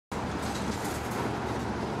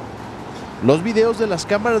Los videos de las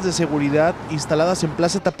cámaras de seguridad instaladas en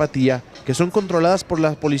Plaza Tapatía, que son controladas por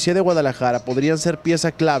la Policía de Guadalajara, podrían ser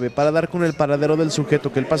pieza clave para dar con el paradero del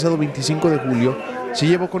sujeto que el pasado 25 de julio se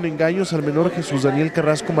llevó con engaños al menor Jesús Daniel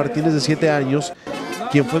Carrasco Martínez, de 7 años,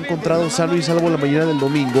 quien fue encontrado sano y salvo la mañana del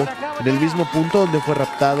domingo en el mismo punto donde fue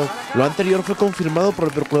raptado. Lo anterior fue confirmado por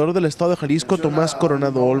el procurador del estado de Jalisco, Tomás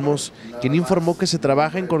Coronado Olmos, quien informó que se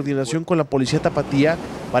trabaja en coordinación con la Policía Tapatía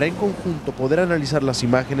para en conjunto poder analizar las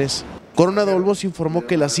imágenes. Coronado Olmos informó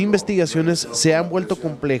que las investigaciones se han vuelto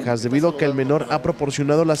complejas debido a que el menor ha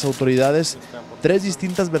proporcionado a las autoridades 3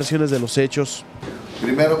 distintas versiones de los hechos.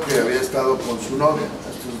 Primero, que había estado con su novia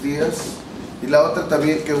estos días, y la otra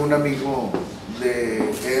también, que un amigo de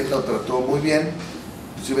él lo trató muy bien.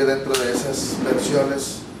 Inclusive dentro de esas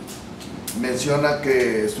versiones menciona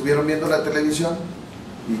que estuvieron viendo la televisión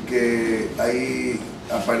y que ahí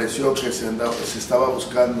apareció que se estaba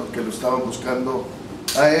buscando, que lo estaban buscando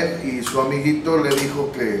a él, y su amiguito le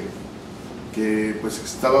dijo que pues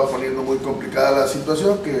estaba poniendo muy complicada la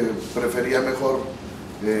situación, que prefería mejor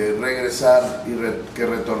regresar y que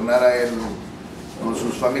retornara él con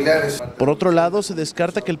sus familiares. Por otro lado, se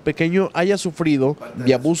descarta que el pequeño haya sufrido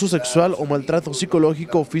de abuso sexual o maltrato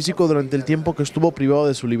psicológico o físico durante el tiempo que estuvo privado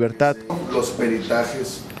de su libertad. Los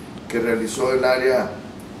peritajes que realizó el área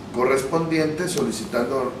correspondiente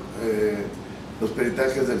solicitando los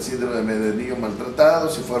peritajes del síndrome de niño maltratado,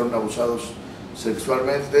 si fueron abusados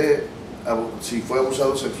sexualmente, si fue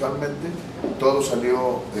abusado sexualmente, todo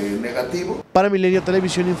salió negativo. Para MIlenio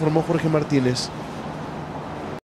Televisión informó Jorge Martínez.